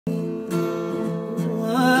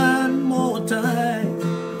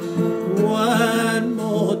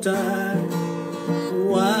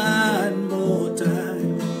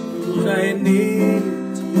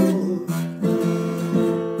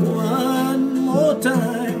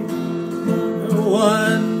time,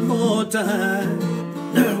 one more time,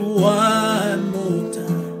 one more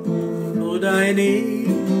time. Lord, I need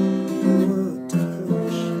your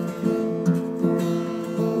touch.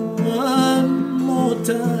 One more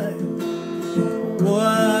time,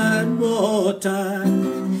 one more time,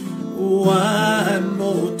 one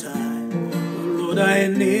more time. Lord, I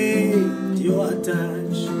need your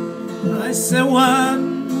touch. I say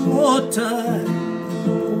one more time,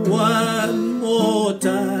 one more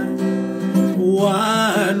time,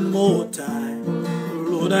 one more time.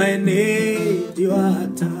 Lord, I need your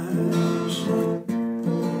touch.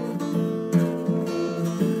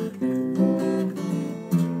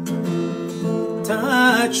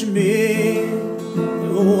 Touch me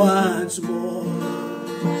once more.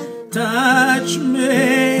 Touch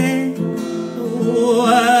me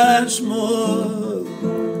once more.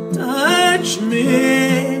 Touch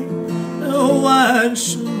me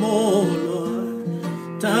once more,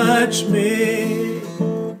 Lord. Touch me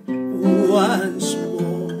once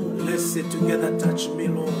more. Let's say together, touch me,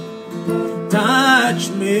 Lord. Touch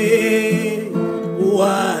me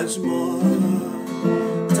once more.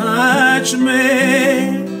 Touch me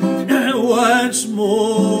once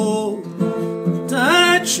more.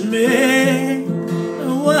 Touch me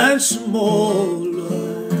once more,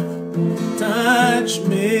 Lord. Touch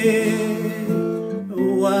me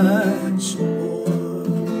once more.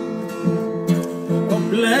 Oh,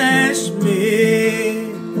 bless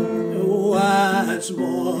me once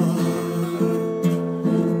more.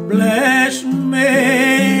 Bless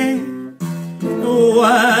me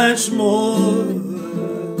once more.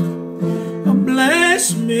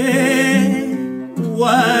 Bless me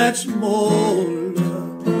once more,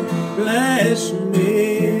 Lord. Bless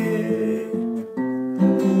me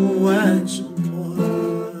once more.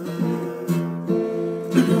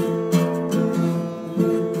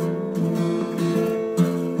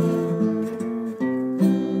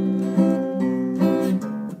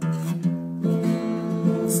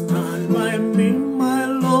 Stand by me, my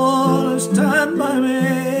Lord, stand by me.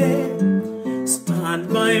 Stand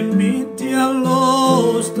by me, dear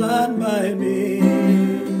Lord, stand by me.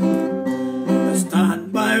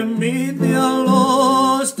 Stand by me, dear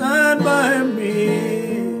Lord, stand by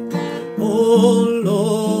me. Oh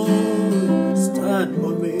Lord, stand by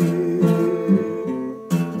me.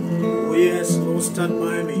 Oh yes, Lord, stand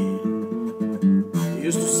by me. I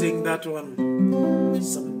used to sing that one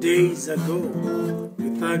some days ago. We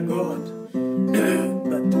thank God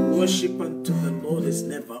that worship unto the Lord is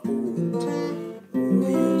never old. Oh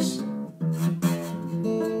yes.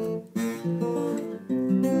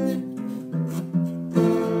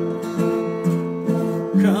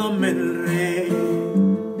 Come and reign,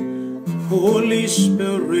 Holy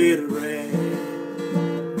Spirit reign.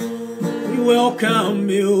 We welcome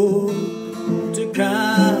you to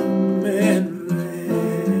come and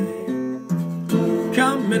reign.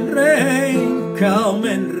 Come and reign, come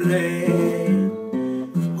and reign,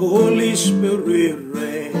 Holy Spirit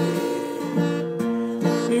reign.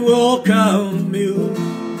 We welcome you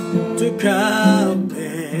to come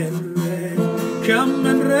and reign. Come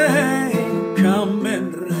and reign, come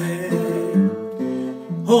and reign,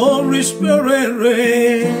 Holy Spirit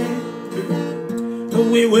reign.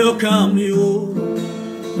 We welcome you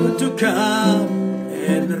to come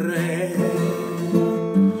and reign.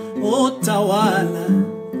 Oh Tawala,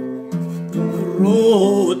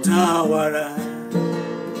 oh Tawala,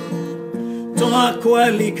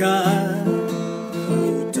 Toakwalika.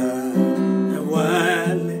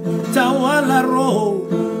 Tawala ro,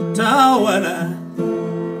 tawala,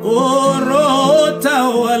 oh ro,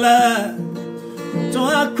 tawala,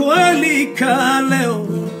 toa kweli kaleo,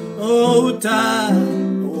 oh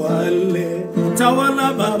tawale, tawala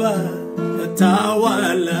baba,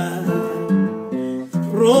 tawala,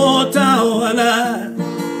 ro tawala,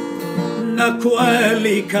 na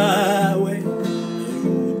kweli kawe,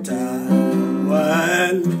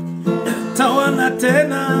 tawale, tawala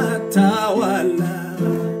tena, tawala.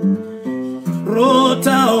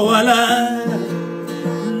 Rota wala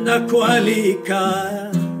na kwalika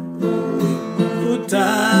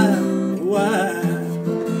utawa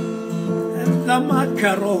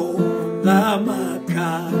dhamakaro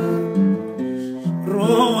dhamaka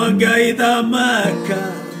roagai dhamaka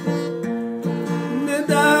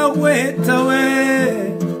nedawetawe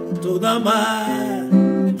tudama.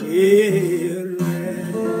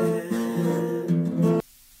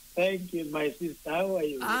 Thank you, my sister. How are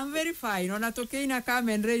you? I'm very fine. Ona tokeina come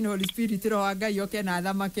and reign, Holy Spirit ro Ngai yoke na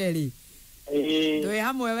thamakeri. Twe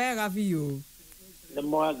hamwe wega biũ. Nĩ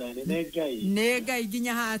mwathani nĩ Ngai. Nĩ Ngai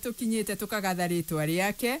nginya haha tũkinyĩte tũkagatha rĩtwa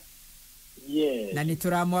rĩake. Yes. Na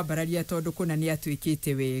nituramwambararia tondu kuna ni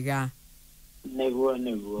atwikite wega.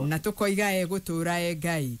 Neguo. Na tukoiga egutura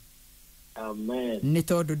Ngai. Amen. Ni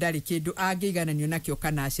tondu ndari kindu angigananio nakio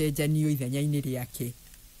kana cenjanio ithenya-ini riake.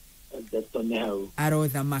 Ndeto hau.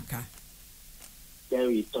 Arothamaka.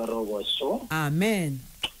 Ngai itorogoco. Amen.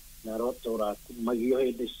 Na rotora magio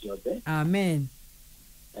hindi ciothe. Amen.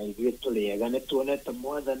 Na ithuĩ tũrĩega nĩ tuonete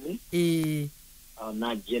Mwathani.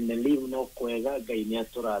 Na generally no kwega Ngai nĩ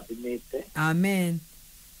atũrathimĩte. Amen.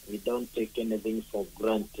 We don't take anything for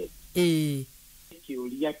granted.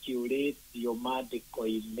 Kiuria kiũrĩtio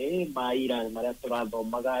maandĩko-inĩ ma ira marĩa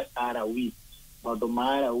tũrathomaga arawi. Maũndũ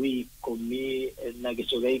ma arawi 10 na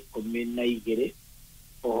gĩcunjĩ 12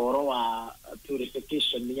 ũhoro wa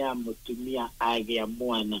purification ya mũtumia agĩa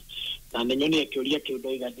mwana. Na nĩnyonire kĩũria kĩu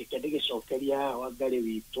ndoiga ndĩgĩcokeria Wangari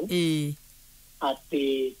witũ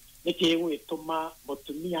atĩ nĩkĩ gwĩtũma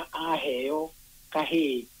mũtumia aheo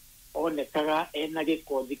kahĩĩ onekaga ena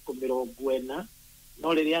gĩko thikũ 40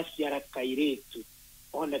 no rĩrĩa aciara kairĩtu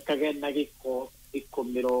onekaga ena gĩko thikũ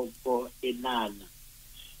 80.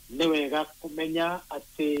 Nĩ wega kũmenya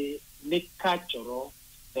atĩ nĩ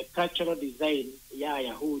the cultural design ya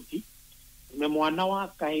Yahudi me mwana wa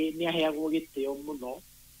kahĩĩ nĩ aheagwo gĩtĩo mũno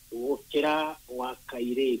gũkĩra wa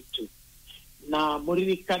kairĩtu. Na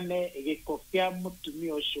mũririkane gĩko kĩa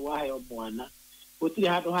mũtumia ũcio waheo mwana gũtirĩ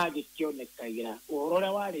handũ hangĩkĩonekagĩra. Ũhoro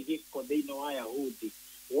ũrĩa warĩ gĩko thĩinĩ wa Yahudi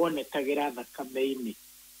wonekagĩra thakame-inĩ,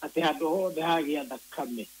 atĩ handũ hothe hagĩa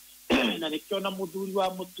thakame. Na nĩkĩo na mũthuri wa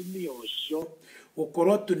mũtumia ũcio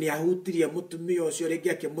gũkorwo tu nĩ ahutirie mũtumia ũcio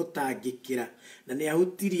rĩngĩ akĩmũtangĩkĩra na nĩ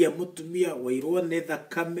ahutirie mũtumia wairwo nĩ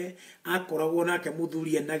thakame akoragwo nake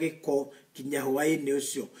mũthuri na gĩko kinya hwaĩ-inĩ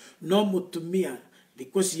ũcio. No mũtumia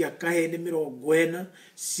thikũ cia kahĩĩ nĩ 40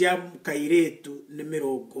 cia kairĩtu nĩ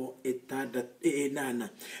 80.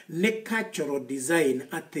 Nĩ cultural design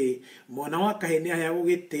atĩ mwana wa kahĩĩ nĩ aheagwo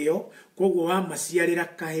gĩtĩo, koguo wamaciarĩra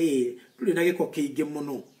kahĩĩ ndũrĩ na gĩko kĩingĩ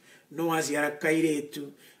mũno, no waciara kairĩtu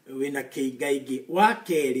wĩna kĩingaingĩ. Wa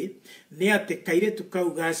kerĩ nĩ atĩ kairĩtu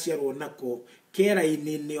kau gaciarwo nako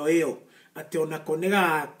kĩera-inĩ ĩyo atĩ onako nĩ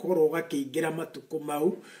gakorwo gakĩingĩra matukũ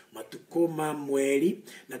mau, matukũ ma mweri,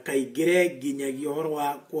 na kaingĩre nginyagia ũhoro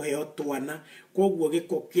wa kũheo twana. Koguo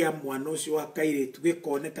gĩko kĩa mwana ũcio wa kairĩtu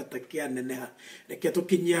gĩkoneka ta kĩaneneha. Reke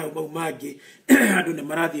tũkinyie hau mau mangĩ andũ nĩ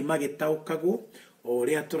marathiĩ magĩtaũkagwo o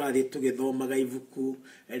ũrĩa tũrathiĩ tũgĩthomaga ibuku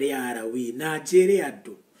rĩa Arawi. Na njĩre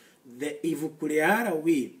andũ ibuku rĩa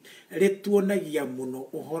Arawi rĩtuonagia mũno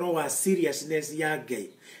ũhoro wa seriousness ya Ngai.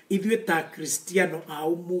 Ithuĩ ta Kristiano a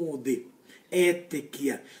ũmũthĩ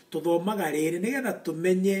etĩkia tũthomaga rĩrĩ nĩgetha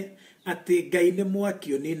tũmenye atĩ Ngai nĩ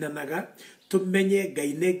mwaki ũninanaga, tũmenye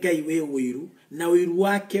Ngai nĩ Ngai wĩ ũiru na ũiru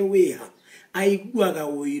wake wĩha. Aiguaga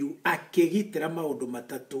ũiru akĩgitĩra maũndũ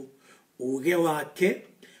matatũ: uge wake,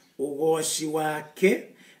 ũgoci wake,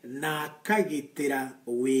 na akagitĩra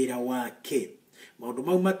wĩra wake. Maũndũ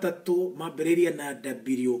mau matatũ mambĩrĩria na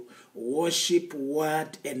W, worship,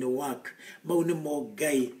 word and work. Mau nĩmo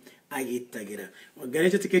Ngai agitagĩra. Ngai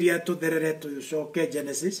njĩtĩkĩria tũtherere tũcoke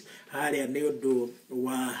Genesis harĩa nĩ ũndũ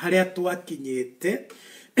wa harĩa twakinyĩte.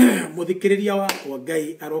 Mũthikĩrĩria wakwa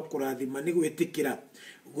Ngai arokũrathima nĩ gwĩtĩkĩra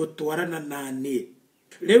gũtwarana na niĩ.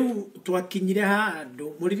 Rĩu twakinyire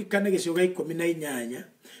handũ mũririkane gĩcunjĩ 18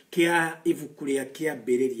 kĩa ibuku rĩa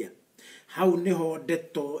kĩambĩrĩria. Hau niho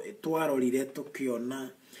ndeto twarorire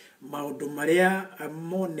tukiona maundu maria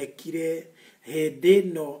monekire hĩndĩ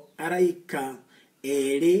ĩno araika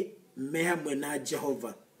erĩ me hamwe na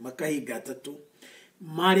Jehova makahinga atatũ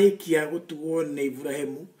marĩkia gũtugwo nĩ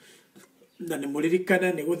Ibrahimu na nĩ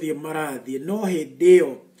mũririkana nĩ gũthiĩ marathiĩ. No hĩndĩ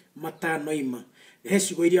ĩyo matanoima he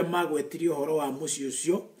ciugo iria magwetirie ũhoro wa mũciĩ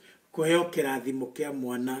ũcio kũheo kĩrathimo kĩa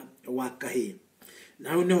mwana wa kahĩĩ. Na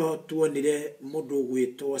hau niho tuonire mũndũ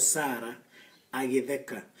ũgwĩtwo Sara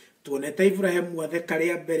agĩtheka. Tuonete Ibrahimu atheka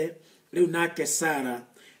rĩa mbere, rĩu nake Sara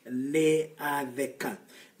nĩ atheka.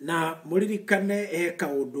 Na mũririkane he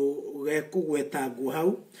kaũndũ gekũgwetangwo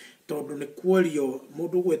hau tondũ nĩ kuorio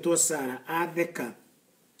mũndũ ũgwĩtwo Sara atheka.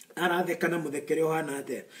 Aratheka na mũthekere ũhana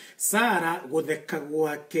atĩa? Sara gũtheka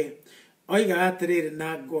gwake oigaga atĩrĩrĩ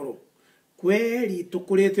na ngoro, kweri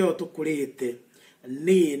tũkũrĩte o tũkũrĩte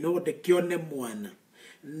niĩ no ndĩkĩone mwana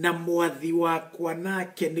na mwathi wakwa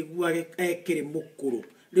nake nĩguo ekĩrĩ mũkũrũ.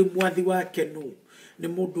 Rĩu mwathi wake nũ? Nĩ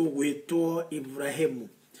mũndũ ũgwĩtwo Ibrahimu.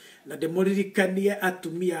 Na ndĩmũririkanie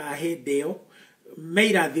atumia a hĩndĩ ĩyo me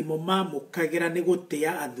irathimo mamũkagĩra nĩ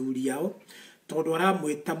gũtĩa athuri ao tondũ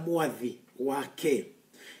aramwĩta mwathi wake.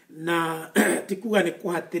 Na tikuga nĩ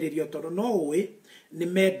kũhatĩrĩrio tondũ no ũĩ nĩ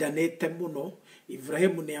mendanĩte mũno.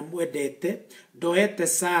 Ibrahimu nĩ amwendete, ndoete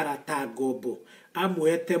Sara ta ngombo,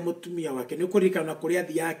 amwete mutumia wake ni kurikana kuri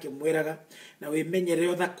athi yake mweraga na wimenyerere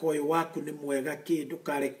uthaka uyu waku ni mwega ki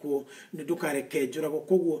ndukarekwo ni ndukareke njurago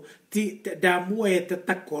koguo ti ndamwete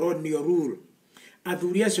ta colonial rule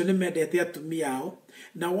athuri acio ni mendete atumia ao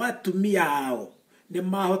na watumia ao ni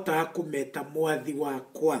mahota kumeta mwathi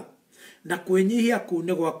wakwa na kwenyihia ku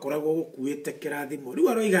ni gwakoragwo gukuite kirathimo riu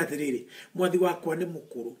aroiga atiriri mwathi wakwa ni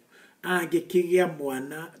mukuru angikigia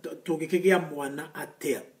mwana tugikigia mwana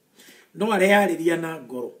atia no areariria na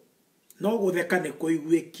ngoro no gutheka ni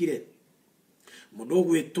kuiguikire mundu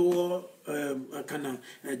gwitwo kana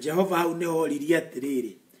Jehova hau ni horirie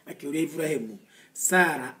atiriri akiuria Ibrahimu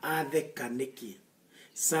Sara atheka niki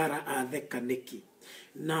Sara atheka niki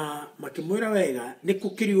na makimwira wega ni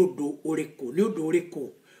kukiri undu uriku ni undu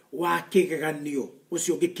uriku wa kigeganio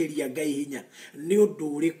ucio ngikiria Ngai hinya ni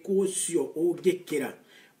undu uriku ucio ungikira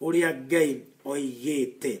uria Ngai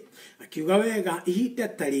oigite akiuga wega ihinda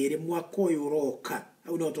tariri mwaka uyu uroka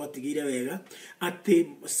au no twatigire wega ati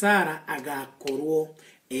Sara agakorwo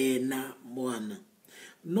ena mwana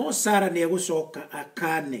no Sara ni egucoka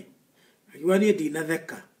akane akiuga ni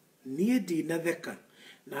ndinatheka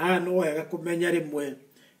na no wega kumenya rimwe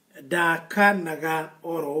ndakanaga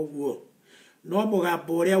oro uguo no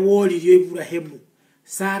mugambo uria woririo Ibrahimu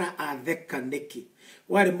Sara atheka niki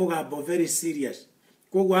wari mugambo very serious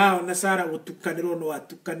koguo hao na Sara gutukanirwo no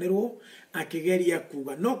atukanirwo akigeria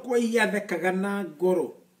kuga no kwa athekaga na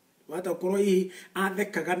ngoro wata korwo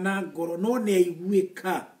athekaga na ngoro no ni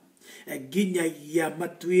aiguika ginya ya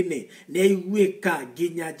matuine ni aiguika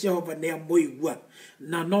ginya Jehova ni amoigwa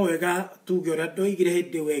na no wega tuge ora ndoigire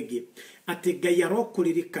hindi wengi ati Ngai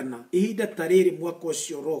arokuririkana ihinda tariri mwaka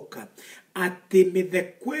ucio roka ati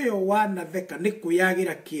mitheko yo wanatheka ni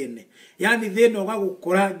kuyagira kiene yani thino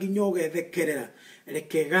gagukora ginya ugethekerera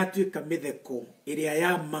reke gatuika mitheko iria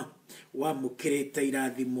yama wa mukirite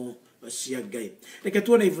irathimo cia Ngai reke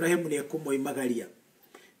tuone Ibrahimu ni akumoimagaria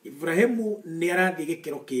Ibrahimu ni arathi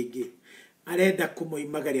gikiro kingi arenda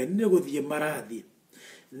kumoimagaria ni guthie marathi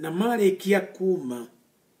na marikia kuma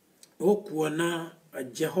okuona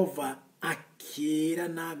Jehova akira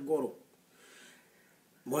na ngoro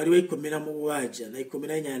mwari wa 17 na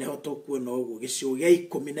 18 neho tokuona uguo gicigo gia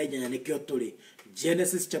 18 nikio turi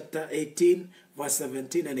Genesis chapter 18 verse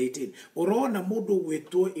 17 and 18 urona mundu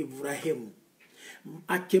gwitwo Ibrahimu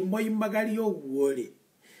akimoimagaria uguo ri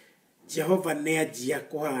Jehova ne ajia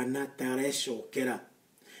kuhana tarecokera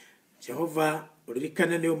Jehova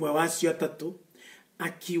uririkana ni umwe wacio atatu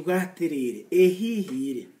akiuga atiriri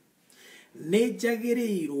hihi ri ne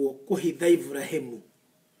jagirirwo kuhitha Ibrahimu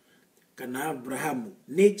kana Abrahamu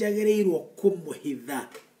ne jagirirwo kumuhitha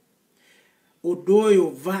undu uyu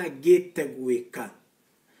vagite gwika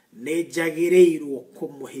ne jagirirwo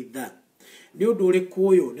kumuhitha ni undu uriku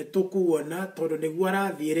uyu ni tukuona tondu niguo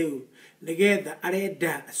arathie riu nigetha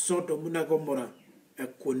arenda Sodomu na Gomora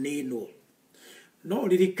kunino no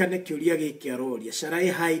ririkane kiuria giki aroria shall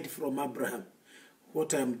I hide from Abraham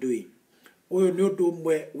what I am doing uyu ni undu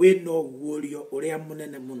umwe wina oguorio uria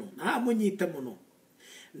munene muno na munyite muno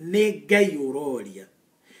ni Ngai uroria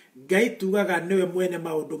Ngai tugaga niwe mwene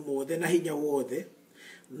maundu mothe na hinya wothe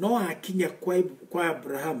no akinya kwa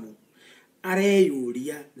Abrahamu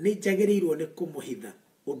areyuria ni jagirirwo ni kumuhitha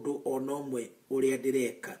undu onomwe uria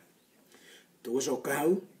ndireka tugucoka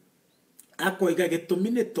hau akoiga gitumi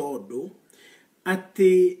ni tondu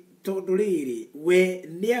ati tondu riri we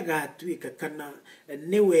ni agatuika kana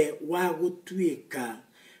niwe wa gutuika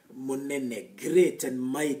munene great and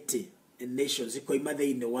mighty nations ikoima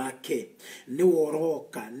thiini wake ni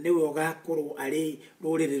woroka ni ugakorwo ari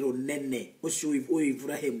ruriri runene ucio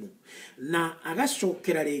Ibrahimu na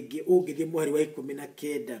agacokera ringi ungithie mwari wa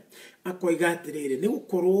 19 akoiga atiriri ni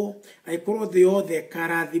gukorwo aikorwo thi yothe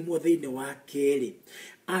karathimo thiini wake ri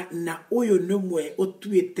na uyu nimwe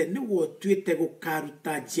utuite niwo tuite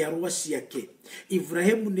gukaruta njiarwa ciake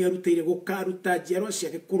Ibrahimu ni arutire gukaruta njiarwa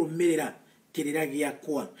ciake kurumirira kirira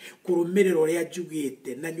giakwa kurumirira uria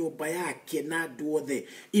njugite na nyumba yake na andu othe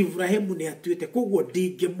Ibrahimu ni atuite koguo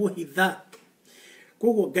ndingimuhitha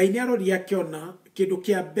koguo Ngai ni aroria akiona kindu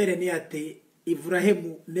kia mbere ni ati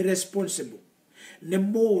Ibrahimu ni responsible ni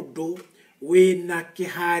mundu wina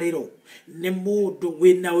kihariro ni mundu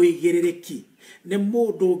wina uigiririki ni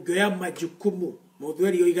mundu ngioya majukumu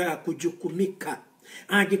muthweri oigaga kujukumika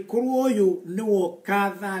angikorwo uyu ni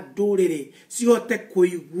wokatha nduriri cihote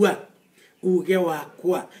kuigua uge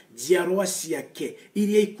wakwa njiarwa ciake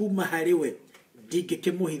iria ikuma hariwe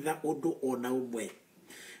ndingikimuhitha undu ona umwe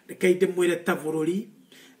reke ndimwire ta bururi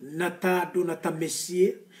na ta andu na ta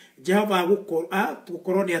micii Jehova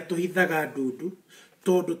gukorwo ni atuhithaga ndundu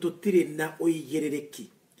tondu tutiri na uigiririki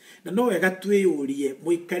na no wega twiyurie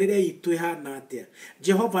muikarire itu ihana atia.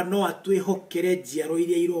 Jehova no atwihokere njiaro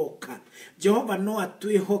iria iroka. Jehova no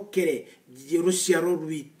atwihokere ruciaro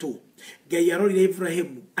rwitu. Ngai arorire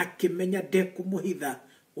Ibrahimu akimenya ndekumuhitha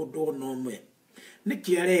undu onomwe.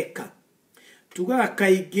 Niki areka tugaga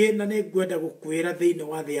kaingi na ni ngwenda gukwira thiini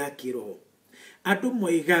wa thi ya kiroho. Andu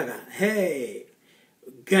moigaga he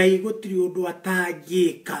Ngai gutiri undu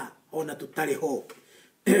atangika ona tutari ho.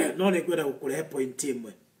 No ni ngwenda gukurehe point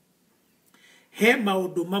imwe. He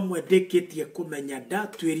maundu mamwe ndikitie kumenya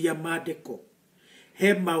ndatwiria maandiko.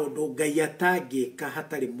 He maundu Ngai atangika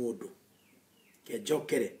hatari mundu. Ke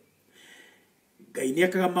njokere. Ngai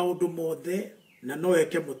niekaga maundu mothe na no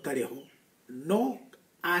eke mutari ho. No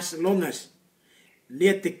as long as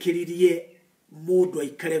nietikiririe mundu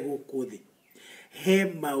aikare guku thi. He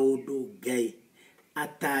maundu Ngai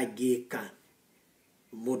atangika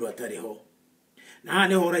mundu atari ho. Na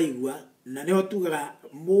ne horaigua na ne otugaga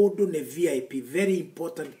mundu ne VIP, very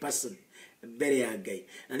important person mbere ya Ngai.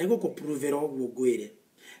 Na ne gukuprovera ogwo gwire.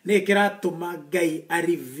 Ne kiratuma Ngai a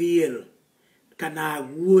reveal kana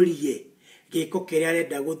agurie giko kiria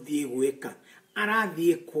arenda guthie gwika.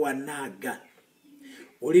 Arathie kwananga.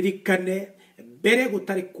 Uririkane mbere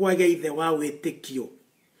gutari kwagea ithe wa witikio.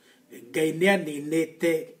 Ngai ni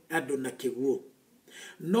aninete andu na kiguo.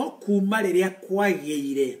 No kuma riria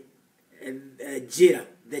kwageire njira,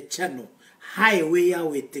 the channel, highway ya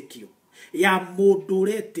witikio ya mundu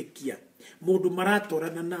uretikia, mundu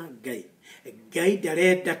maratorana na Ngai. Ngai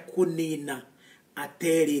ndarenda kunina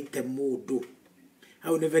aterite mundu.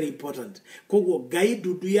 How is very important. Koguo Ngai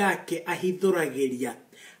ndudu yake ahithuragiria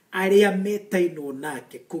aria metaino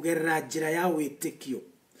nake kugerera njira ya witikio.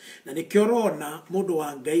 Na nikio rona mundu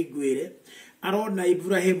wa Ngai gwire arona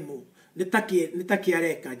Ibrahimu nitaki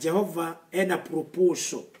areka Jehova ena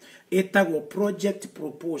proposal etagwo project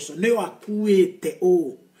proposal ne akuite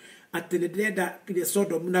o atenedenda kile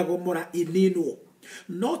Sodomu na Gomora ininwo.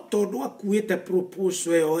 No tondu akuite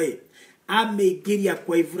proposal eyo ameigiria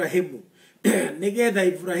kwa Ibrahimu nigetha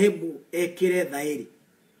Ibrahimu ekire thairi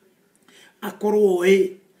akorwo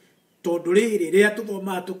tondu riri riria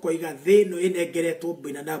tuthoma tukoiga thino inengeretwo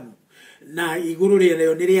Binadamu na iguru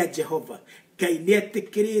rĩrĩo nĩ rĩa Jehova. Ngai nĩ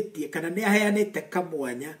etikiritie kana nĩ aheanite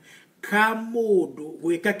kamwanya ka mundu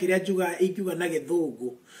gwika kiria ingiuga na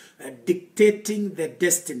githungu dictating the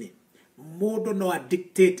destiny. Mundu no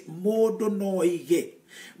dictate, mundu no ige,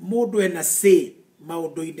 mundu ena say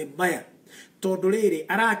maundu-ini maya. Tondu riri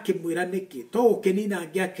arakimwira niki to ukinina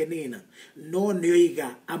ngiakinina no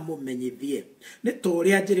nioiga amumenyithie. Ni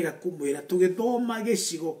toria njiriga kumwira tugithoma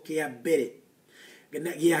gicigo kia mbere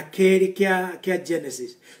gia keri kia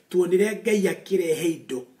Genesis tuonire Ngai akirehe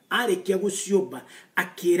indo arikia guciumba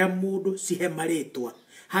akira mundu cihe maritwa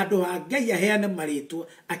handu ha Ngai aheane maritwa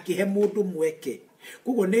akihe mundu mweke.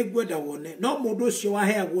 Kugo ni ngwenda wone no mundu ucio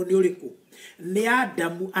waheagwo ni uriku ni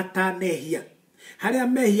Adamu atanehia. Haria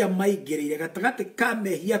mehia maingirire gatagati ka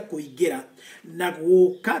mehia kuingira na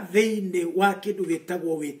guka thiini wa kindu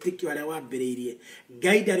gitagwo witikio aria wambiriirie.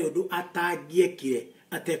 Ngai ndari undu atangiekire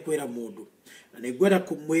atekwira mundu. Na ningwenda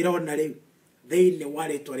kumwira ona riu thiini wa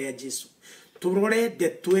ritwa ria Jesu turore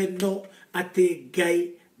ndeto ino ati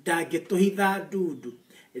Ngai ndangituhitha ndundu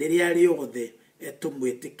riria riothe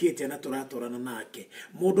tumwitikitie na turatorana nake.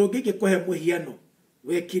 Mundu ngingikuhe muhiano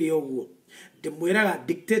wekire uguo ndimwiraga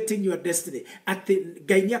dictating your destiny ati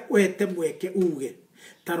Ngai ni akuhete mweke uge.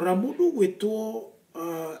 Tarora mundu gwitwo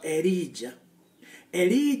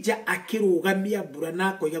Elijah akirugamia mbura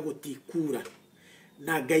na koiga gutikura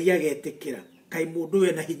na Ngai agetikira. Kai mundu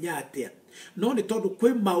we na hinya atia. No ni tondu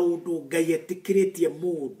kwi maundu Ngai etikiritie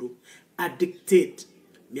mundu a dictate.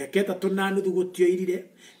 Miaka 3 gutioirire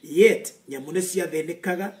yet nyamune cia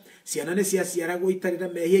thenekaga ciana ni cia ciaragwo itarira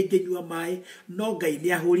mehia inginyua mai no Ngai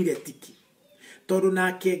ni ahurire tiki. Tondu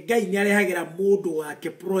nake Ngai ni arehagira mundu wake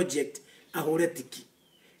project ahure tiki.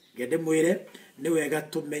 Ngende mwire ni wega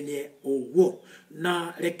tumenye uguo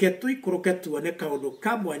na reke tuikuruke tuone kaundu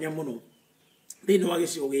ka mwanya muno thiini wa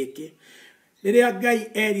gicigo giki. Riria Ngai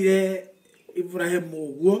erire Ibrahimu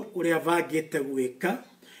uguo uria vangite gwika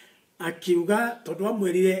akiuga tondu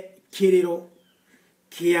amwirire kiriro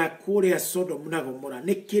kia kuria Sodomu na Gomora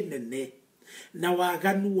ni kinene na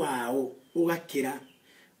waganu wao ugakira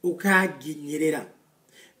ukaginyirira.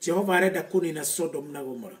 Jehova arenda kunina Sodomu na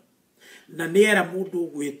Gomora na niera mundu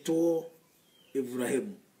gwitwo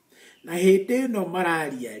Ibrahimu. Na hindi no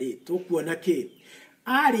mararia ri tukuona ki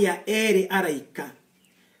aria eri araika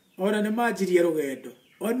ona ne majirie rugendo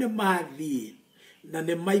one mathie na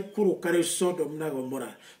ne maikuruka ri Sodomu na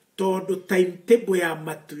Gomora tondu timetable ya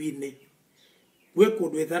matuine gwe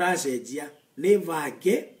kundu itharacenjia ni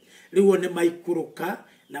vange riu ne maikuruka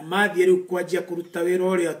na mathiĩ rĩu kwanjia kũruta wĩra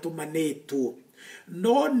ũrĩa tũmanĩtwo.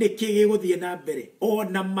 No nĩkĩ gĩgũthiĩ na mbere?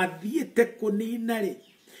 Ona mathiĩte kũnina rĩ,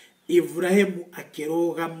 Ibrahimu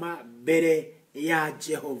akĩrũgama mbere ya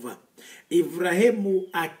Jehova. Ibrahimu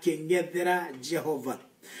akĩng'ethera Jehova.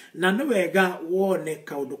 Na nĩ wega wone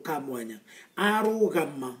kaũndũ ka mwanya.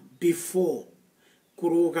 Arũgama before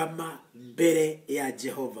kurugama mbere ya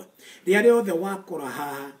Jehova. Rĩrĩa rĩothe wakora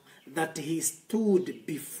haha that he stood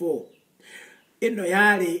before. Ĩno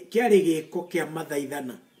kĩarĩ gĩko kĩa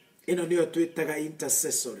mathaithana. Ĩno nĩyo twĩtaga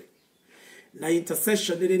intercessory. Na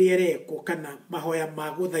intercession rĩrĩa rĩrekwo kana mahoya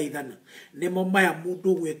ma gũthaithana nĩmo maya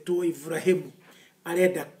mũndũ gwĩtwo Ibrahimu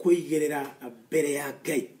arenda kũigĩrĩra mbere ya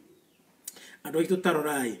Ngai. Andũ aitũ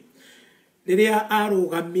tarorai, rĩrĩa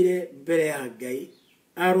arũgamire mbere ya Ngai,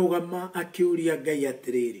 arũgama akĩũria Ngai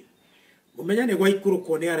atĩrĩrĩ, mũmenya nĩ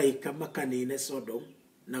gwaikũrũkwo nĩ araika makanine Sodomu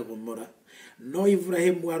na Gomora, no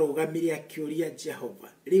Ibrahimu arũgamire akĩũria Jehova,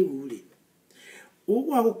 rĩu rĩ,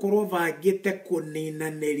 ũgwa gũkorwo bangĩte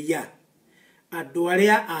kũninanĩria andũ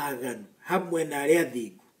arĩa aganu hamwe na arĩa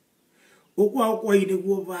athingu, ũgwa gũkorwo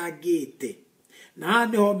nĩguo bangĩte, na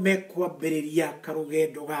nĩho mekwambĩrĩria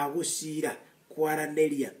karũgendo ga gũcira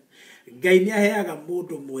kwaranĩria. Ngai nĩ aheaga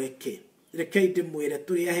mũndũ mweke. Rekei ndĩmwĩre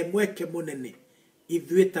tũrĩahe mweke mũnene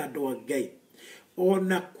ithuĩ ta andũ a Ngai,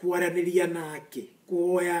 ona kwaranĩria nake,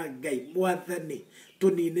 kuoya Ngai, Mwathani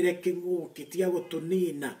tũninĩre kĩng'ũki, tiga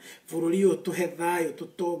gũtũnina, bũrũri ũyũ tũhe thayũ,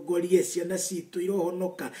 tũtongorie, ciana citũ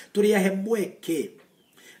irohonoka, tũrĩahe mweke,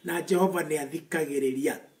 na Jehova nĩ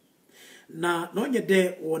athikagĩrĩria. Na no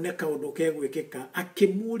nyende wone kaũndũ kegwĩkĩka,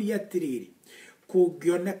 akĩmũria atĩrĩrĩ,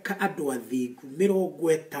 kũngĩoneka andũ athingu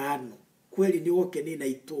 50 kweli nĩ gũkenina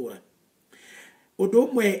itũra. Ũndũ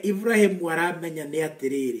ũmwe Ibrahimu aramenya nĩ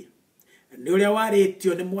atĩrĩrĩ, nĩ ũrĩa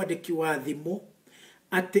warĩtio nĩ mwandĩki wa thimũ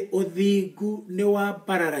atĩ ũthingu nĩ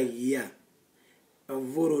wambararagia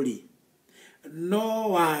bũrũri,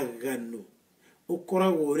 no waganu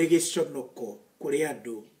ũkoragwo ũrĩ gĩconoko kũrĩ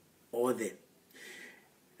andũ othe.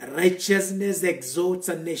 Righteousness exalts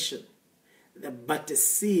a nation, but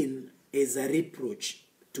sin is a reproach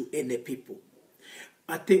to any people.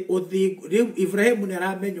 Ate othingu, Ibrahimu nĩ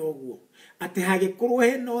aramenya ũguo, atĩ hagĩkorwo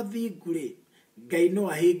hena ũthingu rĩ, Ngai no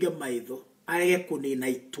ahinge maitho arege kũnina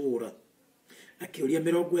itũra. Akĩũria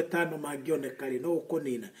 50 mangĩoneka rĩ, no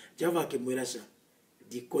ũkũnina? Jehova akĩmwĩra ca,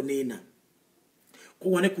 ndikũnina.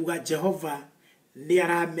 Koguo nĩ kuuga Jehova nĩ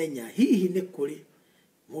aramenya hihi nĩ kũrĩ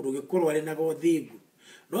mũndũ gĩkorwo arĩ na ũthingu,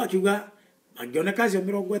 no akiuga mangĩoneka acio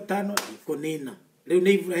 50 ndikũnina. Rĩu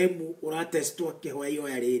nĩ Ibrahimu ũratestwo akĩhoya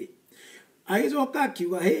ihoya rĩrĩ. Agĩcoka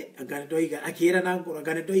akiuga anga nĩndoiga, akĩĩra na ngoro,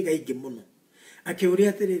 anga nĩndoiga ingĩ mũno.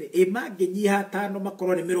 Akĩũria atĩrĩrĩ, mangĩnyiha 5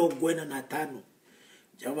 makorwo nĩ 45?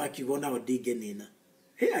 Jehova akiuga nao ndingĩnina.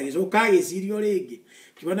 Agĩcoka agĩcirio rĩngĩ,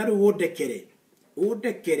 akiuga na rĩu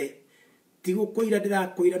ũndekere, ti gũkũira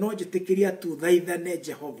ndĩrakũira, no njĩtĩkĩria tu thaithane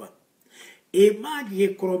Jehova.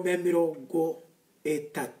 Mangĩgĩkorwo me 30,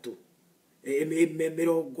 40,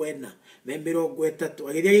 30,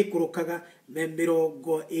 agĩthiĩ agĩikũrũkaga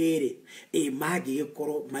 20,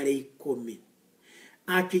 mangĩgĩkorwo marĩ 10.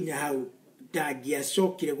 Akinya hau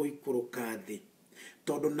ndangĩacokire gũikũrũka thĩ,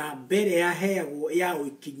 tondũ na mbere yaheagwo ya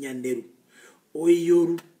ũkinyanĩru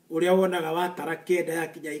ũiyũru ũrĩa wonaga watara 9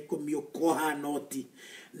 yakinya 10 ũkoha noti,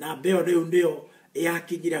 na mbeo nĩyo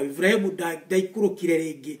yakinyira. Ibrahimu ndaikũrũkire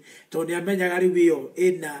rĩngĩ, tondũ nĩ amenyaga rĩu ĩyo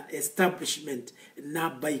ĩna establishment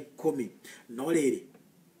namba 10. No rĩrĩ,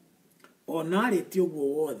 ona arĩtie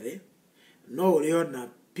ũguo wothe, no ũrĩona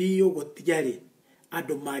piũ gũtiarĩ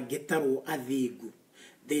andũ mangĩtarwo athingu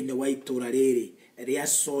thĩinĩ wa itũra rĩrĩ rĩa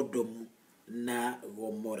Sodomu na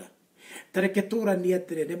Gomora. Tareke tũranie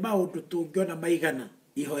atĩrĩ, nĩ maũndũ tũngĩona maigana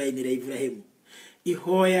ihoya-inĩ rĩa Ibrahimu.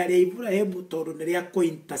 Ihoya rĩa Ibrahimu tondũ nĩ rĩa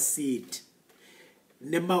kũ-intercede,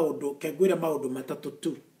 nĩ maũndũ, kengwĩra maũndũ matatũ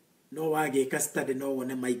tu, no wagĩka study no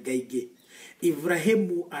wone maingaingĩ.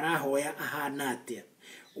 Ibrahimu arahoya ahana atĩa?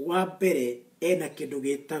 Wa mbere ena kĩndũ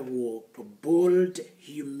gĩtagwo bold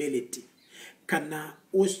humility, kana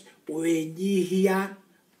wĩnyihia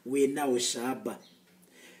wĩna ũcamba.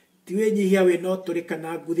 Ti wĩnyihia wĩna ũtũrĩ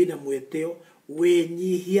kana nguthi na mwĩtĩo,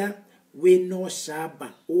 wĩnyihia wĩna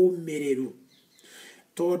ũcamba, ũmĩrĩru.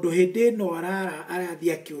 Tondũ hĩndĩ ĩno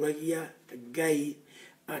arathiĩ akĩũragia Ngai,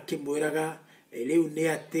 akĩmwĩraga rĩu nĩ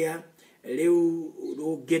atĩa, rĩu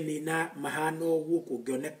rũngĩnina mahana ũguo,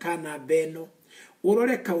 kũngĩoneka namba ĩno.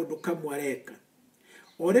 Ũrore kaũndũ kamwe areka,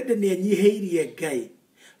 already nĩ anyihĩirie Ngai,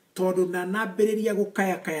 tondũ na nambĩrĩria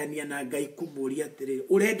gũkayakayania na Ngai, kũmũria atĩrĩrĩ,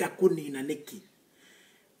 ũrenda kũnina nĩki?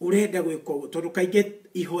 Ũrenda gwĩka ũguo? Tondũ kaingĩ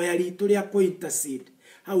ihoya ritũ rĩa kũ-intercede,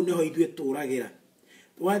 hau nĩho ithuĩ tũragĩra.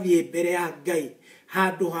 Wathiĩ mbere ya Ngai,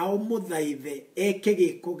 handu hao muthaithe eke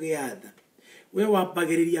giko giatha we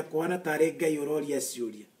wambagiriria kuhana tare Ngai uroria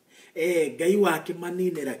ciuria Ngai wake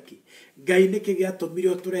maninira ki Ngai niki giatumire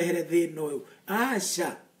uturehere thina uyu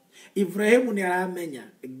aca Ibrahimu ni aramenya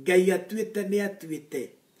Ngai atuite ni atuite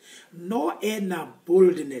no ena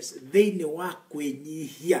boldness thiini wa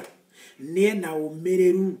kwinyihia ni ena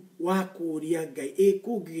umiriru wa kuria Ngai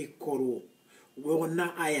kungikorwo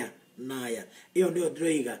wona aya naya iyo ni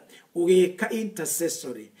odreiga ugika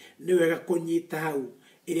intercessory ni wega kunyita hau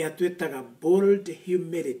iri atwetaga bold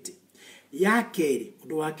humility yakeri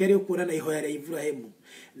undu wakeri ukura na ihoya ria Ibrahimu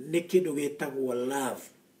ni kindu gitagwo love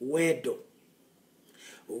wendo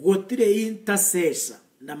gutire intercessor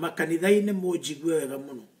na makanitha-ini munjigwe wega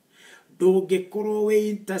muno ndungikorwo wi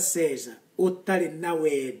intercessor utari na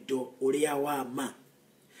wendo uria wa ma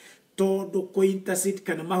tondu ko intercede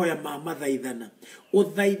kana mahoya ma mathaithana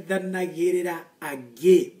uthaithanagirira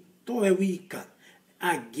angi towe wika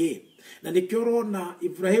angi na nikio rona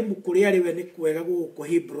Ibrahimu kuri ari we ni kwega guko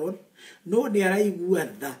Hebron no ni araigua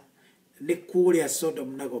tha ni kuria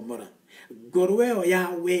Sodom na Gomora ngoro ĩyo ya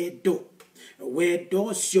wendo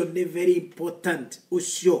ucio ni very important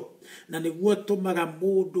ucio na niguo tumaga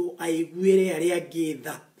mundu aiguire ari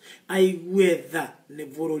angitha aigue tha ni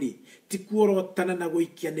bururi ti kuorotana na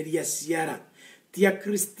guikianiria ciara ti a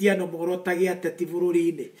Kristiano morotage ateti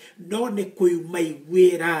bururi-ini no ni kuyuma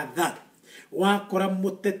iguira tha wakora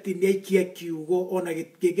muteti ni aikia kiugo ona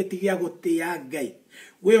gitigia gutia Ngai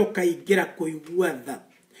we ukaingira kuigua tha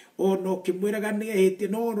ono kimwiraga ni ehite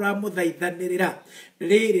no ramuthaithanirira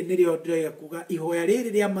riri nirio ndirega kuga ihoya riri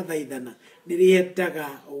ria mathaithana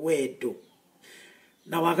niriendaga wendo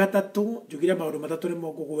na wagatatu njugire maundu matatu ni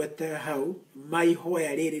mongugwete hau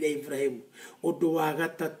maihoya riri ria Ibrahimu undu wa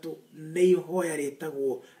gatatu ni ihoya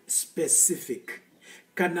ritagwo specific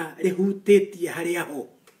kana rihutitie haria ho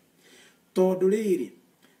tondu riri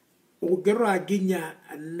ungerora nginya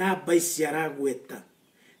namba ici aragweta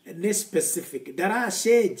ni specific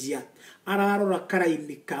daracejia ararora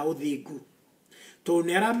karaini ka uthingu to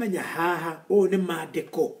ni aramenya haha o ni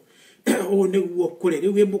mandiko o ni guo kure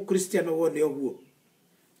riu wi mukristiano wone oguo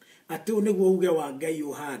ati o ni guo uge wa Ngai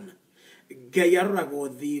Yohana Ngai aroraga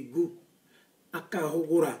uthingu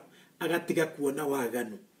akahugura agatiga kuona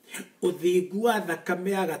waganu uthingu wa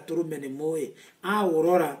thakame agaturume ni moe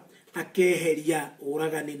aurora akeheria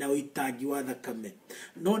uragani na uitagi wa thakame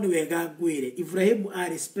no ni wega ngwire Ibrahimu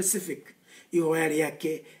ari specific ihoya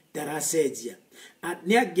riake daracejia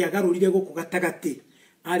ni angiagarurire guku gatagati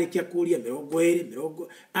arikia kuria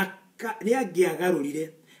 20 ni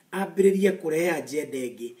angiagarurire ambiririe kurehe agenda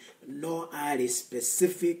ingi no ari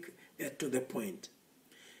specific to the point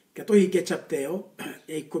katuhinge chapter yo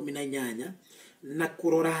 18 na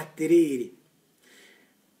kurora atiriri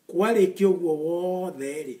kwari kiugo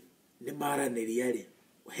wothe ri ni maraniria ri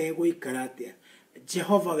hego ikaratia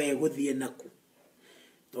Jehova we guthie naku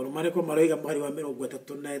tondu mariko maroiga mwari wa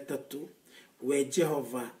 33 we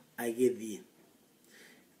Jehova agithie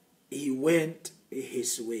he went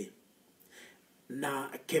his way na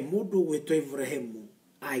ke mundu gwitwa Ibrahimu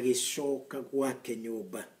agicoka gwake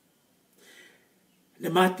nyumba ni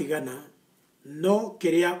matigana no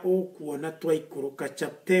kiria ukuona twaikuruka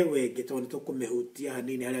chapter wege tondu tukumehutia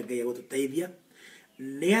hanini haria Ngai agututaithia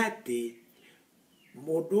ni ati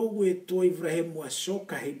mundu gwitwa Ibrahimu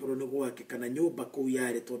acoka Hebron gwake kana nyumba kuu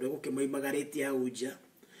yari tondu gukimaimagariti hauja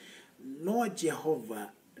no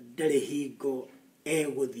Jehova ndari hingo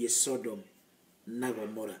eguthie Sodom na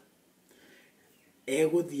Gomora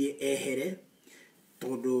eguthie ehere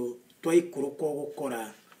tondu twaikuruka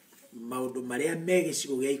gukora maundu maria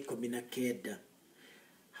megicigo gia 19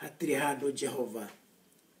 hatire handu Jehova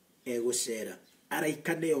egucera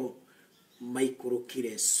araikaneo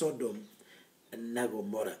maikurukire Sodom na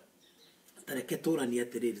Gomora tareke turani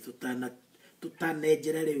atiriri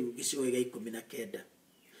tutanenjera riu gicigo gia 19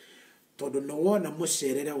 tondu no wona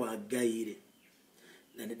mucerere wa Ngai ri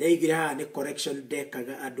na ndaigira ha ni correction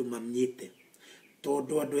dekaga andu mamnyite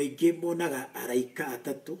tondu andu aingi monaga araika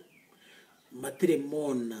atatu matire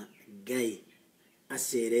mona Ngai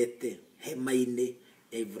acerete hema-ini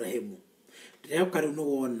ya Ibrahimu rĩu karu no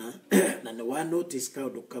wona na ni wa notice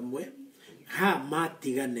kaundu kamwe ha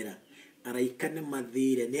matiganira araika ni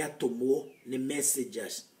mathire ni atumwo ni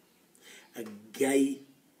messengers Ngai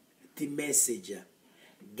ti messenger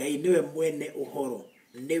Ngai niwe mwene uhoro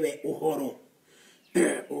niwe uhoro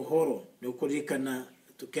uhoro ni ukurikana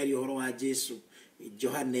tukeri uhoro wa Jesu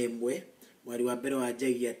Johana 1 mwari wa mbere wa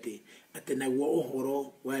njagi ati naguo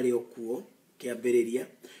uhoro wari okuo kiambiriria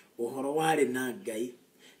uhoro wari na Ngai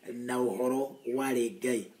na uhoro wari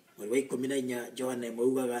Ngai mwari wa 14 Johana 1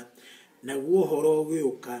 ugaga naguo uhoro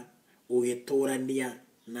ugiuka ugĩtũrania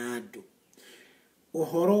na andũ.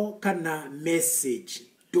 Ũhoro kana message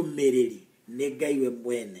ndũmĩrĩri nĩ Ngai we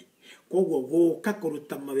mwene. Koguo gũka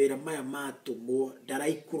kũruta mawĩra maya matũmwo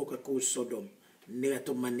ndaraikũrũka kũu Sodom nĩ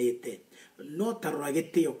atũmanĩte. No tarora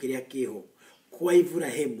gĩtĩo kĩrĩa kĩho kwa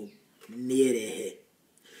Iburahĩmu nĩerehe.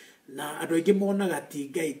 Na andũ aingĩ monaga ti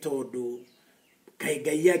Ngai tondũ kaĩ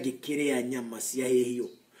Ngai angĩkĩrĩa nyama cia hĩhio,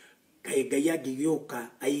 kaĩ Ngai angĩgĩũka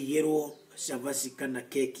aigĩrwo cabaci kana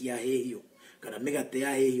keki ya hĩhio kana mĩgate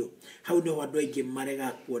ya hĩhio. Hau nĩho andũ aingĩ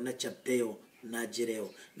marega kuona chapter ĩyo na njĩra ĩyo.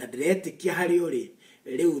 Na ndĩretĩkia harĩ ũrĩ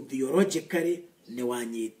rĩu theologically nĩ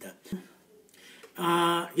wanyita.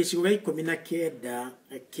 Gĩcigo gĩa 19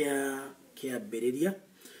 kĩambĩrĩria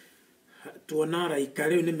tuona araika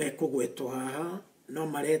rĩu nĩ mekũgwetwo haha, no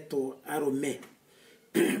maretwo arũme.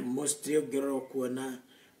 Mostly ũngĩrora kuona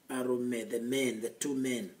arũme, the men, the two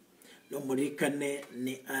men. No mũririkane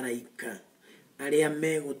nĩ araika arĩa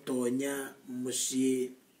megũtonya mũciĩ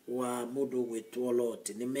wa mũndũ ũgwĩtwo Lot,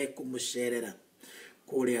 nĩ mekũmũcerera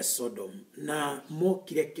kũrĩa Sodom. Na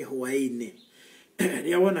mokire kĩhwaĩ-inĩ.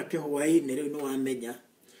 Rĩrĩa wona kĩhwaĩ-inĩ rĩu nĩ wamenya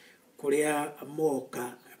kũrĩa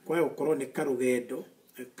moka kwa gũkorwo nĩ karũgendo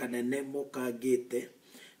kanene mokangĩte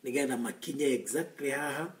nĩgetha makinye exactly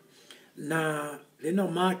haha. Na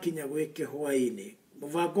rĩno makinya gwĩ kĩhwaĩ-inĩ,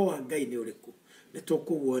 mũbango wa Ngai nĩ ũrĩkũ? Nĩ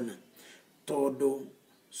tũkũwona tondũ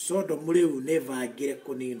Sodom rĩu nĩ bangĩre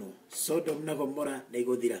kũninwo. Sodom na Gomora nĩ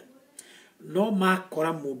igũthira. No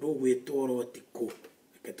makora mũndũ ũgwĩtwo Lot kũ?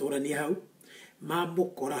 Ketũrania hau.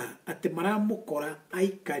 Mamũkora atĩ maramũkora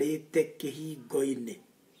aikarĩte kĩhingo-inĩ,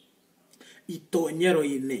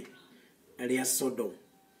 itonyero-inĩ rĩa Sodom.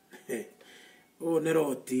 Ũũ nĩ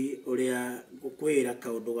Loti ũrĩa ngũkwĩra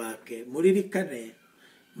kaũndũ gake. Mũririkane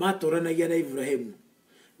matũranagia na Iburahĩmu,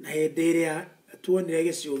 na hĩndĩ ĩrĩa tuonire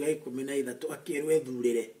gĩcigo gĩa 13 akĩrwo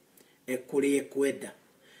ethurĩre kũrĩa ekwenda.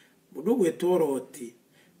 Mũndũ ũgwĩtwo Loti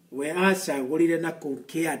we acagũrire na kũu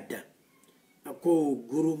kĩanda kũu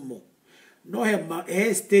ngurumo. No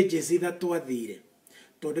he stages ithatũ athire,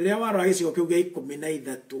 tondũ rĩrĩa warora gĩcigo kĩu gĩa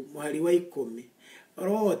 13 mũhari wa 10,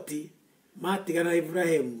 Loti matigana na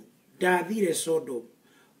Iburahĩmu ndathire Sodom,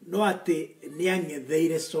 no atĩ nĩ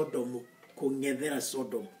ang'etheire Sodom, kũng'ethera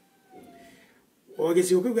Sodom. O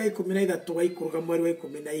gĩcigo kĩu gĩa 13 gaikũrũka mweri wa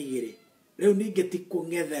 12, rĩu ningĩ ti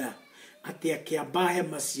kũng'ethera atĩ akĩamba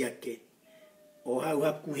hema ciake o hau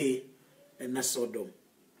hakuhĩ na Sodom.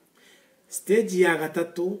 Stage ya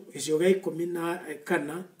gatatũ gĩcigo gĩa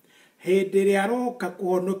 14, hĩndĩ ĩrĩa aroka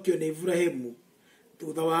kũhonokio nĩ Iburahĩmu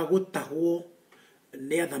thutha wa gũtahwo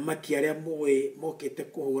nĩ athamaki arĩa mokĩte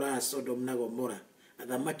kũhũra Sodom na Gomora,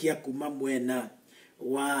 athamaki a kuma mwena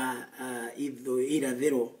wa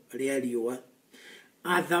irathĩro rĩa riũa.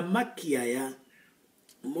 Athamaki aya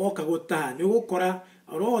moka gũtaha, nĩ ũgũkora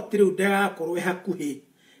Loti rĩu ndagakorwo hakuhĩ,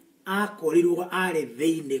 akorirwo arĩ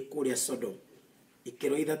thĩinĩ kũrĩa Sodom.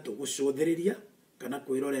 Ikĩro ithatũ: gũcũthĩrĩria kana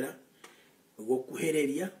kwĩrorera,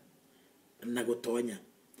 gũkuhĩrĩria na gũtonya.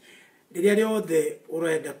 Rĩrĩa rĩothe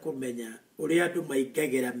ũrenda kũmenya ũrĩa andũ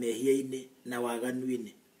maingagĩra mehia-inĩ na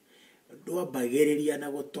waganu-inĩ, ndwambagĩrĩria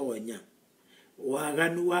na gũtonya.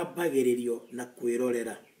 Waganu wambagĩrĩrio na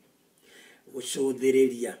kwĩrorera,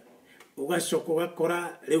 gũcũthĩrĩria, ũgacoka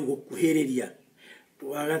ũgakora rĩu gũkuhĩrĩria,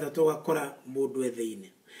 wagatatũ ũgakora mũndũ thĩinĩ.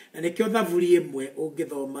 Na nĩkĩo thaburi ĩmwe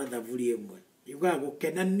ũngĩthoma thaburi ĩmwe yugaga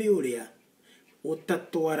gũkena nĩ ũrĩa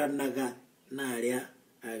ũtatwaranaga na arĩa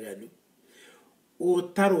aganu,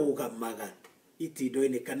 ũtarũgamaga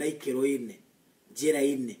itindo-inĩ kana ikĩro-inĩ,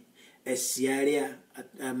 njĩra-inĩ cia arĩa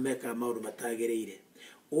mekaga maũndũ matagĩrĩire,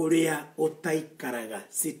 ũrĩa ũtaikaraga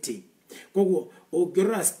sitting. Koguo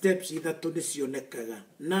ũngĩrora steps ithatũ nĩ cionekaga,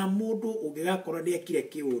 na mũndũ ũngĩgakora nĩ ekire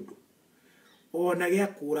kĩũndũ ona gĩa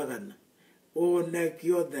kũragana, ona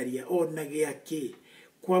gĩotharia, ona gĩa kĩ,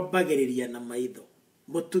 kwambagĩrĩria na maitho.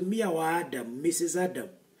 Mũtumia wa Adam, Mrs. Adam,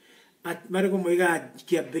 marĩgo moigaga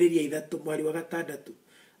kĩambĩrĩria 3 mweri wa 6,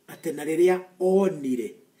 atĩ na rĩrĩa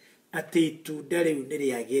onire atĩ itunda rĩu nĩ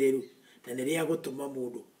rĩagĩrĩru na nĩ rĩa gũtũma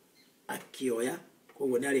mũndũ akĩoya,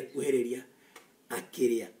 koguo nĩ arĩkuhĩrĩria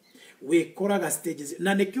akĩrĩa. Wĩkoraga stages,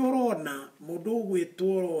 na nĩkĩo ũrona mũndũ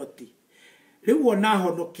ũgwĩtwo Loti rĩu ona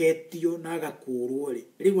honoketio na agakũrwo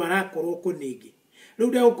rĩu arakorwo kũningĩ, rĩu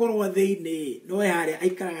ndegũkorwo thĩinĩ, no harĩa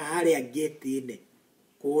aikaraga harĩa ngĩti-inĩ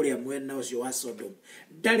kũrĩa mwena ũcio wa Sodom.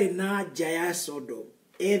 Ndarĩ na nja ya Sodom,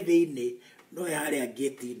 thĩinĩ no harĩa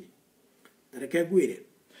ngĩti-inĩ. Tareke ngwĩre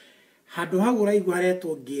handũ hau ũraigua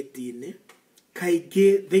haretwo ngĩti-inĩ,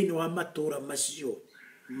 kaingĩ thĩinĩ wa matũũra macio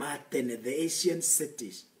ma tene, the Asian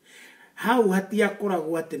cities, hau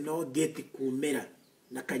hatiakoragwo atĩ no ngĩti kumĩra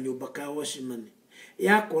na kanyũmba ka washman.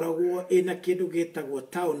 Yakoragwo ĩna kĩndũ gĩtagwo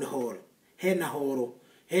town hall, hena horo,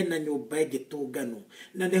 hena nyumba ingitungano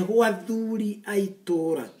na neho athuri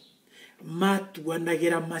aitora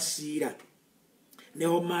matuanagira macira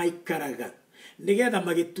neho maikaraga nigetha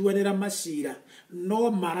magituanira macira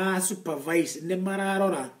no mara supervise ne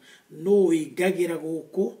mararora no igagira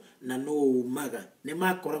guku na no umaga ne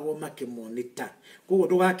makoragwo makimonita koguo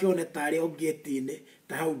ndugakione tari o gate-ine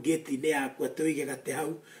ta hau gate-ine yaku atoige gate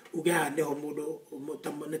hau uge ha neho mundu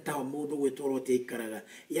mutamone ta mundu gwitworo ti ikaraga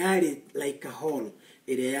yari like a hall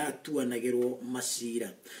ire yatuanagirwo macira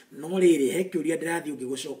no riri he kiuria ndirathi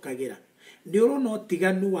ungigucokagira ni urona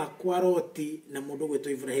tiganu wa kwaroti na mundu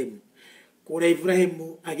gwitwo Ibrahimu kura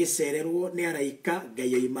Ibrahimu agicererwo ni araika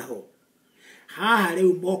Ngai oimaho haha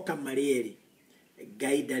riu moka marieri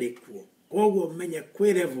Ngai ndari kuo koguo menye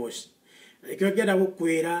kwi levels ikyo ngenda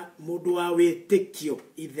gukwira mundu wa witikio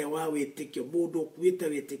ithe wa witikio mundu kwita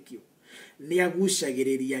witikio ni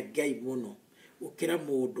agucagiriria Ngai muno ukira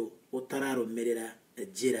mundu utararumirira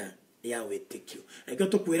njira ya witikio ikyo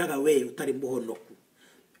tukwiraga we utari muhonoku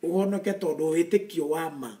uhonoke tondu witikio wa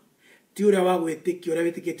ma ti uria wa gwitikio uria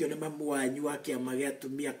witikitio ni mamu wanyu wa kiama gia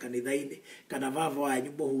atumia kanitha-ini kana baba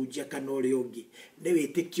wanyu muhunjia kana uria ungi ni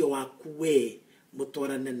witikio waku we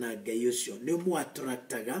mutwarane na Ngai ucio ni mu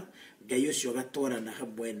attractaga Ngai ucio gatwarana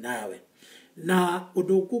hamwe nawe na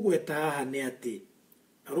undu ukugweta haha ni ati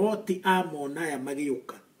Roti amona ya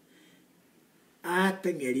magiuka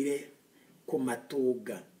atengerire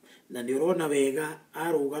kumatunga na ni urona wega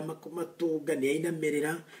arugama kumatunga ni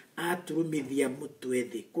ainamirira aturumithia mutwe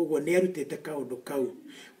thi koguo ni arutite kaundu kau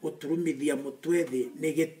guturumithia mutwe thi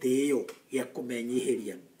ni gitio gia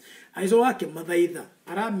kumenyihiria aizo wake mathaitha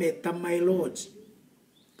arameta my lords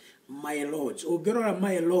ungirora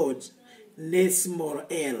my lords ni small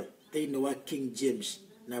l thiini wa King James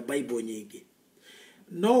na Bible nyingi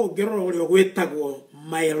no ungirora uria gwitagwo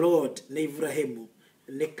my lord ni Ibrahimu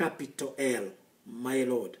ni capital L my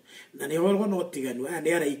lord na ni horwo no tiganu aya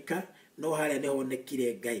ni araika no haria ni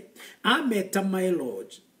honekire Ngai ameta my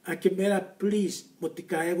lord akimera please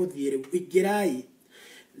mutikaye guthire ingirai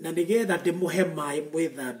na nigetha ndimuhe mai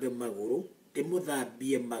mwithambe maguru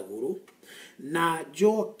ndimuthambie maguru na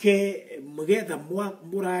njoke mugetha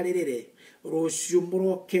muraririre rucio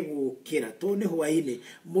muroke gukira to ni hwaini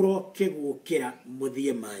muroke gukira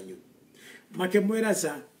muthie manyu makemwira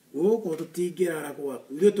za guku tutingirara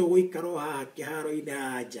gwaku ithu tuguikara haha kiharo-ini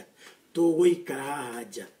haja tuguikara haha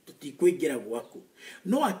nja tutikuingira gwaku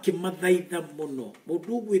no akimathaitha muno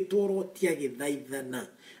mundu gwitworo ti agithaithana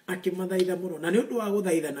akimathaitha muno na ni undu wa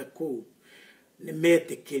guthaithana kuu ni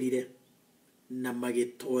metikirire na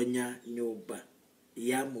magitonya nyumba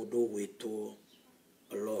ya mundu gwitwo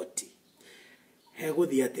Loti he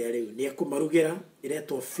guthia te riu ni akumarugira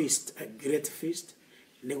iretwo feast a great feast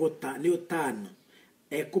ni utana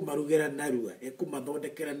ekumarugira narua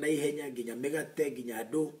ekumathondekera na ihenya nginya migate nginya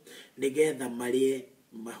andu nigetha marie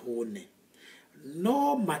mahune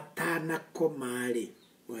no matana komari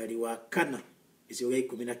mweri wa kana icio gya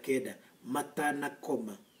 19 matana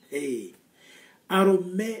koma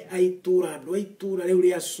arume aitura andu aitura riu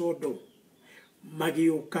ria Sodomu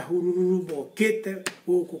magiuka hururu mokite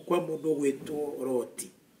guku kwa mundu gwitwo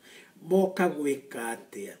Loti moka gwika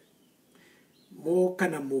atia moka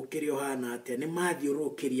na mukirio hana atia ni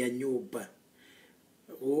mathiurukiria nyumba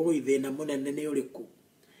ithina munene ni uriku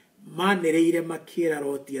manereire makira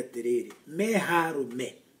Loti atiriri me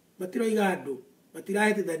harume matiroiga andu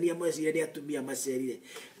matirahitithania mwecire ni atumia macerire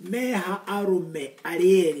me arume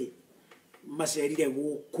arieri macerire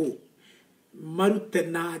guku marute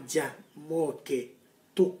nanja moke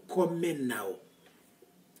tukome nao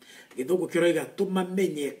githungu kiroiga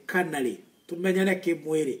tumamenye kanari tumenyane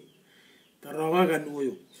kimwiri tarawaganu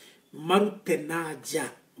uyu marute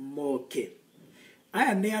nanja moke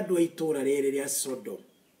aya ni andu aitura riri ria Sodomu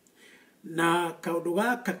na kaundu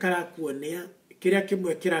gaka karakuonea kiria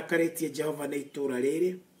kimwe kirakaritie Jehova na itura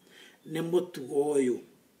riri ni mutugo uyu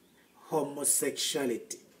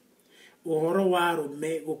homosexuality uhoro wa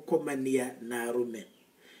arume gukomania na arume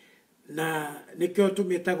na nikyo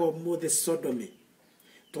tumitago muthe Sodomu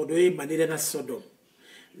tondu imanire na Sodomu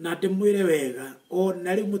na ndimwire wega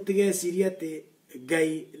ona ri mutigeciria ati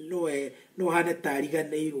Ngai no hane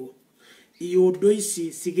tariganeirwo iundu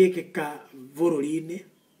ici cigikika bururi-ini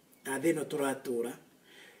na thino turatura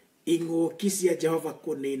ing'uki cia Jehova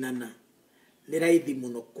kuninana ni raithi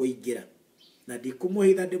muno kuingira na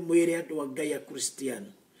ndikumuhitha ndimwire andu a Ngai a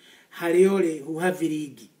Kristiano hari uri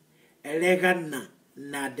huhaviringi elegana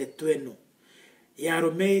na ndetweno ya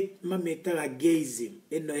arume mamitaga gayism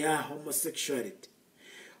ino ya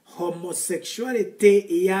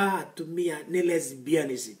homosexuality ya atumia ni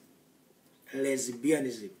lesbianism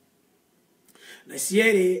na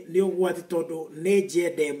ciere ni ugwati tondu ni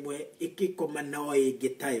njenda imwe ikikoma nao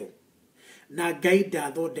ingitayo na Ngai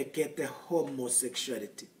ndathondekete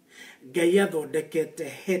homosexuality. Ngai athondekete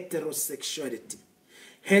heterosexuality.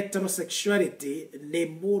 Heterosexuality ni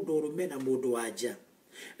mundu urume na mundu wanja.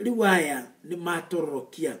 Riu aya ni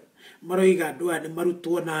matororokia maroiga andu aya ni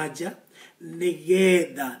marutwo na nja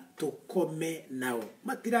nigetha tukome nao.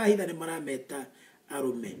 Matirahitha ni marameta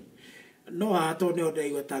arume. No hato ni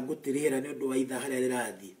ndaigua ta ngutirihira ni undu wa itha haria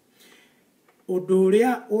rirathi. Undu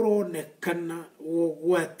uria uronekana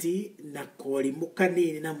ugwati na korimu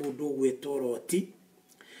kanini na mundu ugwitwo Roti.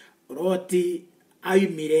 Roti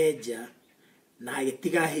aumire nja na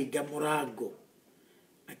agitiga hinga murango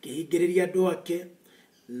akihingiriria andu ake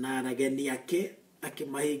na arageni ake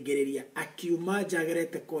akimahingiriria akiuma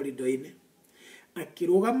njagerete korido-ini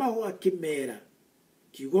akirugama ho akimera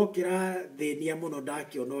kiugo kirathĩnia muno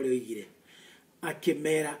ndakiona ũrĩa oigire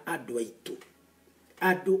akimera andu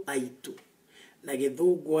aitu na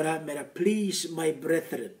gĩthũngũ aramera please my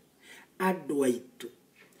brethren andu aitu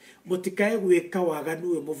mutikae gwĩka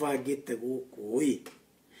waganu we muvangĩte gũkũ ĩ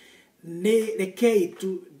nĩ rekei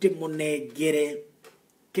tu ndimunengere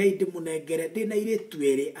ndina airĩtu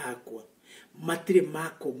erĩ akwa matirĩ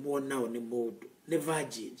makomwo nao nĩ mũndũ nĩ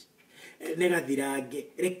virgins nĩ gathirange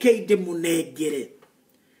rekei ndimunengere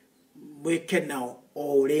mwĩke nao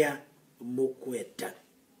o ũrĩa mũkwenda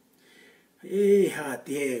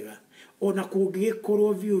hati hega ona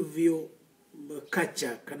kũngĩgĩkorwo biũ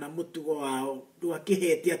kacha kana mutugo wao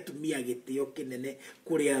ndwakĩhete atumia gĩtĩo kĩnene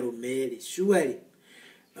kũrĩ arume rĩ surely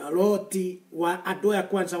Loti wa andu ya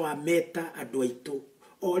kwanza wa meta andu aitu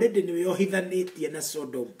already ni yohithanĩtie na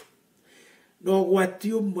Sodomu no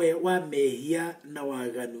gwati umwe wa mehia na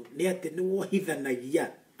waganu ni ati ni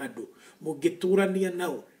wohithanagia andu mungĩtũrania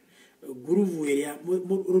nao nguruvu iria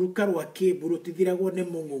ruruka rwa kĩmbu rũtithiragwo nĩ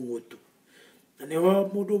mũng'ũng'ũtu na nĩho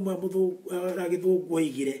mũndũ ũmwe agĩthũngũ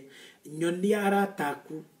oigire nyoni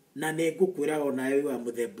arataku na nĩngũkwĩra ona yo wa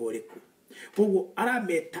mũthemba ũrĩkũ koguo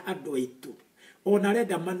arameta andu aitu ona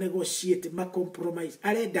arenda manegotiate compromise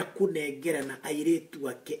arenda kunengerana airĩtu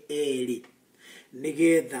ake erĩ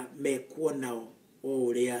nigetha mekwo nao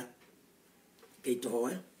o ũrĩa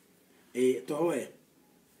tohoe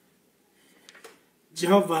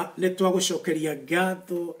Jehova nĩ twagũcokeria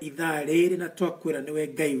ngatho ithaa rĩrĩ na twakwĩra nĩwe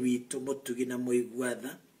Ngai witũ mũtugi na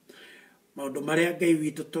mũigua-tha maũndũ marĩa Ngai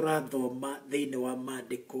witũ tũrathoma thĩinĩ wa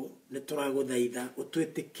maandĩko nĩ tũragũthaitha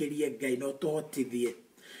ũtwĩtĩkĩrie Ngai na ũtũhotithie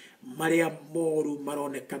maria moru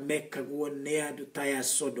maroneka mekagwo nĩ andu ta ya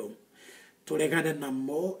Sodom turegane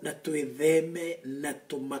namo na twĩtheme na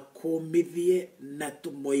tũmakũmithie na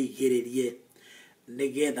tũmoigĩrĩrie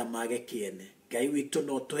nigetha mage kĩene. Ngai witũ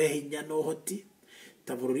no tũhe hinya na ũhoti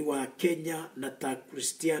ta bũrũri wa Kenya na ta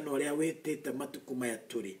Kristiano arĩa wĩtĩte matukũ maya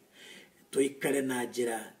tũrĩ tuikare na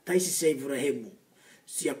njĩra ta ici cia Ibrahimu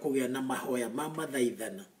cia kũgĩa na mahoya ma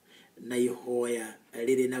mathaithana na ihoya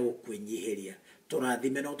rĩrĩ na gũkwĩnyihĩria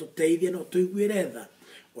tũrathime no tũteithie no tũiguĩre tha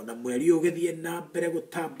ona mweri ũgĩthiĩ na mbere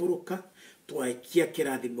gũtambũrũka twaikia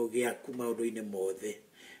kĩrathimo gĩaku maũndũ-inĩ mothe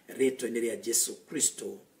rĩtwa-inĩ rĩa Jesu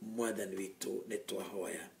Kristo mwathani witũ nĩ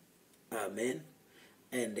twahoya amen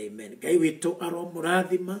and amen. Ngai witũ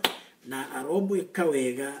aromũrathima na aromwĩka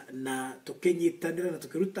wega na tũkĩnyitanĩra na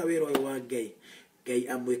tũkĩruta wĩra ũyũ wa Ngai Ngai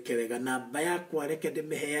amwĩke wega. Namba yakwa reke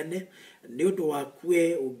ndĩmĩheane nĩ ũndũ waku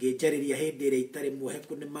we ũngĩnjarĩria hĩndĩ ĩrĩa itarĩ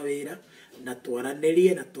muoheku nĩ mawĩra na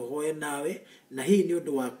twaranĩrie na tũhoe nawe na hihi nĩ ũndũ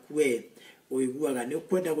waku we ũiguaga nĩ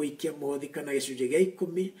ũkwenda gũikia mũhothi kana gĩcunjĩ gĩa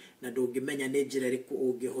 10 na ndũngĩmenya nĩ njĩra ĩrĩkũ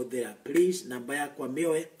ũngĩhũthĩra please namba yakwa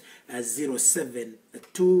mĩoe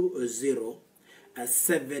 0720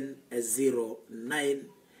 709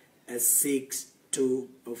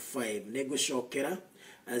 625 nĩngũcokera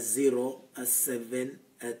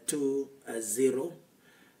 0720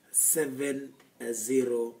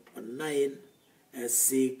 709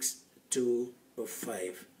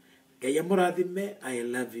 625. Ngai amũrathime. I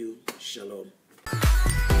love you. Shalom.